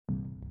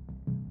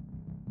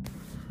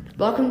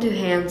Welcome to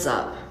Hands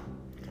Up,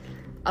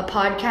 a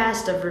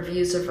podcast of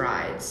reviews of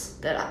rides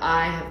that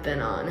I have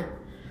been on.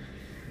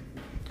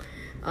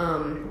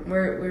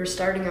 We're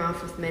starting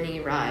off with mini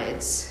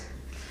rides.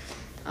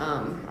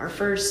 Our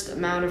first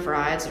amount of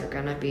rides are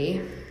going to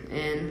be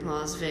in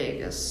Las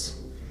Vegas.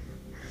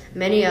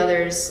 Many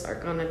others are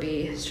going to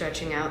be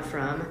stretching out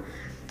from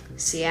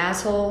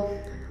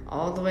Seattle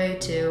all the way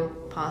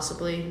to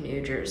possibly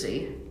New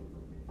Jersey.